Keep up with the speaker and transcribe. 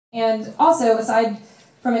And also, aside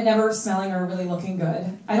from it never smelling or really looking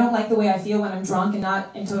good, I don't like the way I feel when I'm drunk and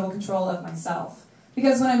not in total control of myself.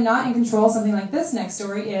 Because when I'm not in control, something like this next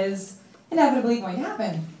story is inevitably going to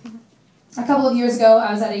happen. A couple of years ago,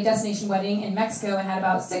 I was at a destination wedding in Mexico and had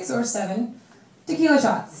about 6 or 7 tequila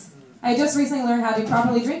shots. I had just recently learned how to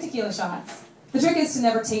properly drink tequila shots. The trick is to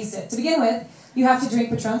never taste it. To begin with, you have to drink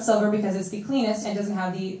Patron Silver because it's the cleanest and doesn't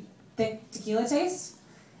have the thick tequila taste.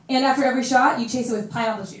 And after every shot, you chase it with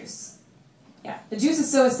pineapple juice. Yeah, the juice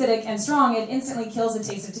is so acidic and strong, it instantly kills the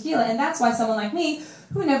taste of tequila, and that's why someone like me,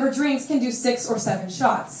 who never drinks, can do 6 or 7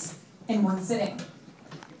 shots in one sitting.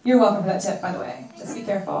 You're welcome for that tip, by the way. Just be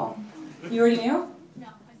careful. You already knew? No,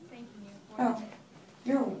 I was thanking you. Oh,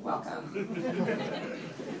 you're welcome.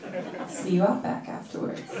 See you out back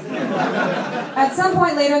afterwards. At some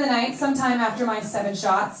point later in the night, sometime after my 7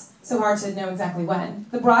 shots, so hard to know exactly when,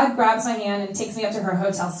 the bride grabs my hand and takes me up to her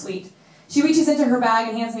hotel suite. She reaches into her bag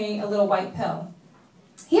and hands me a little white pill.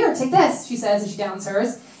 Here, take this, she says as she downs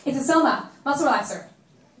hers. It's a Soma, muscle relaxer.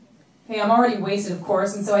 Okay, I'm already wasted, of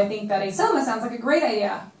course, and so I think that a Soma sounds like a great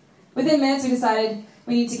idea. Within minutes, we decided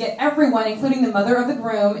we need to get everyone, including the mother of the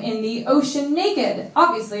groom, in the ocean naked.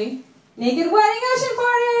 Obviously, naked wedding ocean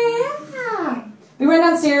party! Yeah! We ran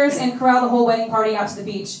downstairs and corralled the whole wedding party out to the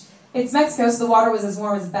beach. It's Mexico, so the water was as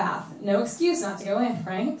warm as a bath. No excuse not to go in,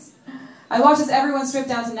 right? I watched as everyone stripped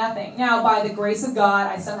down to nothing. Now, by the grace of God,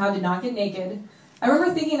 I somehow did not get naked. I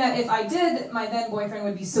remember thinking that if I did, my then boyfriend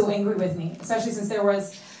would be so angry with me, especially since there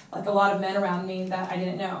was like a lot of men around me that I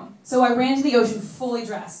didn't know. So I ran to the ocean fully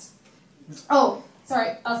dressed. Oh,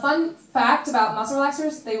 sorry, a fun fact about muscle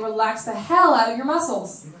relaxers, they relax the hell out of your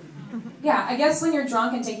muscles. Yeah, I guess when you're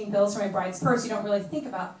drunk and taking pills from a bride's purse, you don't really think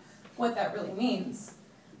about what that really means.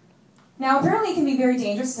 Now, apparently it can be very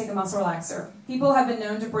dangerous to take a muscle relaxer. People have been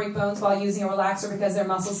known to break bones while using a relaxer because their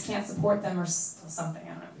muscles can't support them or something, I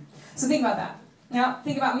don't know. So think about that. Now,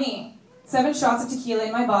 think about me. 7 shots of tequila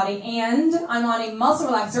in my body, and I'm on a muscle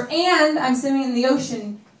relaxer, and I'm swimming in the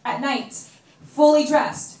ocean at night, fully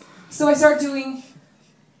dressed. So I start to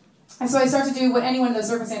do what anyone in those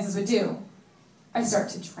circumstances would do. I start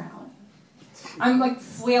to drown. I'm like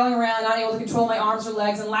flailing around, not able to control my arms or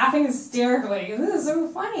legs, and laughing hysterically. This is so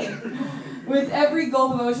funny. With every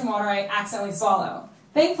gulp of ocean water, I accidentally swallow.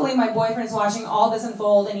 Thankfully, my boyfriend is watching all this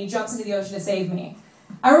unfold, and he jumps into the ocean to save me.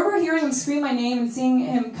 I remember hearing him scream my name and seeing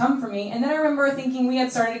him come for me, and then I remember thinking we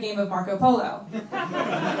had started a game of Marco Polo.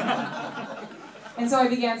 And so I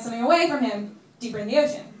began swimming away from him, deeper in the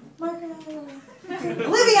ocean. Marco!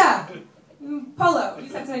 Olivia! Polo. You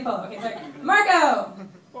said to say polo. Okay, sorry. Marco!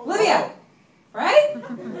 Olivia! Right?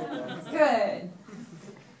 Good.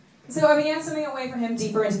 So I began swimming away from him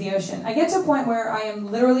deeper into the ocean. I get to a point where I am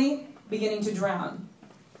literally beginning to drown.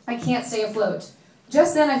 I can't stay afloat.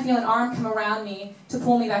 Just then I feel an arm come around me to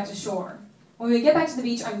pull me back to shore. When we get back to the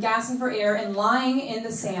beach, I'm gasping for air and lying in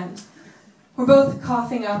the sand. We're both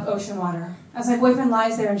coughing up ocean water. As my boyfriend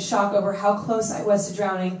lies there in shock over how close I was to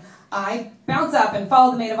drowning, I bounce up and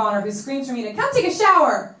follow the maid of honor who screams for me to come take a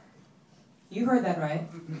shower. You heard that right.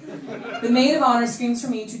 The maid of honor screams for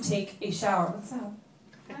me to take a shower. What's up?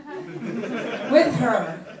 With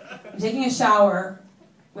her. I'm taking a shower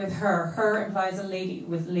with her. Her implies a lady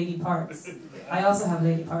with lady parts. I also have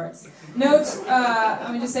lady parts. Note, I'm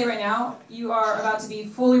going to just say right now, you are about to be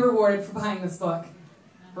fully rewarded for buying this book.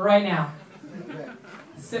 Right now.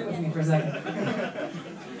 Sit with me for a second. I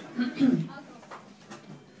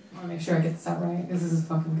want to make sure I get this out right. This is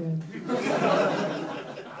fucking good.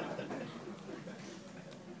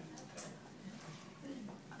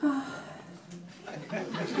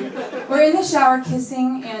 We're in the shower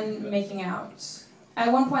kissing and making out.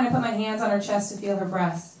 At one point I put my hands on her chest to feel her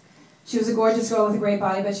breasts. She was a gorgeous girl with a great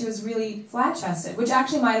body, but she was really flat-chested, which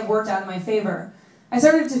actually might have worked out in my favor. I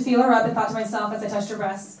started to feel her up and thought to myself as I touched her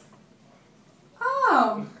breasts,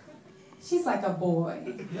 oh, she's like a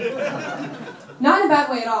boy. Not in a bad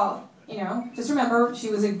way at all, you know. Just remember, she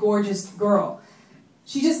was a gorgeous girl.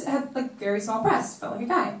 She just had like very small breasts, felt like a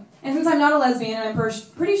guy. And since I'm not a lesbian, and I'm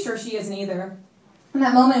pretty sure she isn't either, in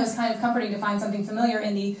that moment it was kind of comforting to find something familiar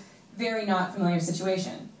in the very not familiar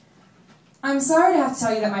situation. I'm sorry to have to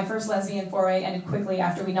tell you that my first lesbian foray ended quickly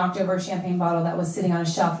after we knocked over a champagne bottle that was sitting on a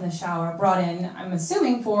shelf in the shower, brought in, I'm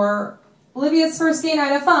assuming, for Olivia's first gay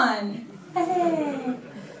night of fun. Hey!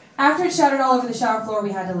 After it shattered all over the shower floor,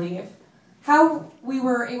 we had to leave. How we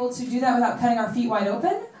were able to do that without cutting our feet wide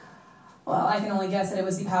open? Well, I can only guess that it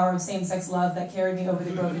was the power of same-sex love that carried me over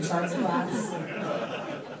the broken shards of glass.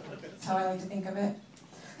 That's how I like to think of it.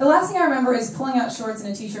 The last thing I remember is pulling out shorts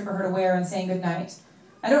and a t-shirt for her to wear and saying goodnight.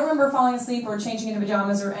 I don't remember falling asleep or changing into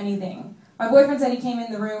pajamas or anything. My boyfriend said he came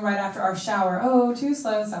in the room right after our shower. Oh, too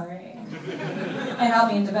slow, sorry. And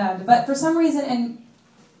helped me into bed. But for some reason, and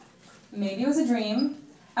maybe it was a dream,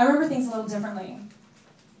 I remember things a little differently.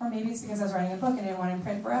 Or maybe it's because I was writing a book and I didn't want it in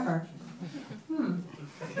print forever.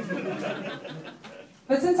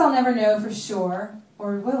 But since I'll never know for sure,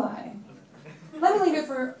 or will I? Let me leave it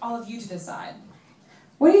for all of you to decide.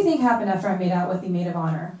 What do you think happened after I made out with the maid of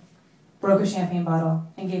honor, broke a champagne bottle,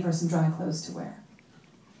 and gave her some dry clothes to wear?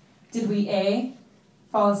 Did we A,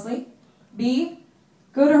 fall asleep, B,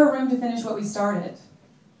 go to her room to finish what we started,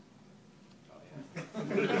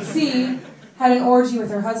 C, had an orgy with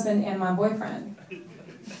her husband and my boyfriend,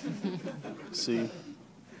 C,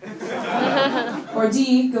 or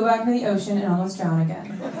D, go back to the ocean and almost drown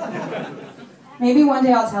again? Maybe one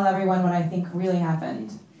day I'll tell everyone what I think really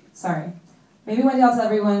happened. Sorry. Maybe one day I'll tell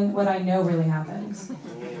everyone what I know really happened.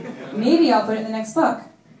 Maybe I'll put it in the next book.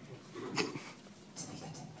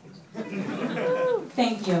 To be continued.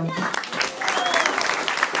 Thank you. Now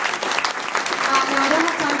I don't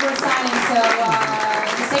have time for a signing, so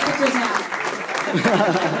just take pictures now.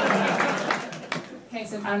 Okay,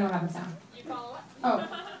 so I don't know what happens now. You follow us. Oh,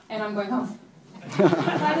 and I'm going home.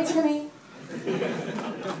 Bye, thanks for coming.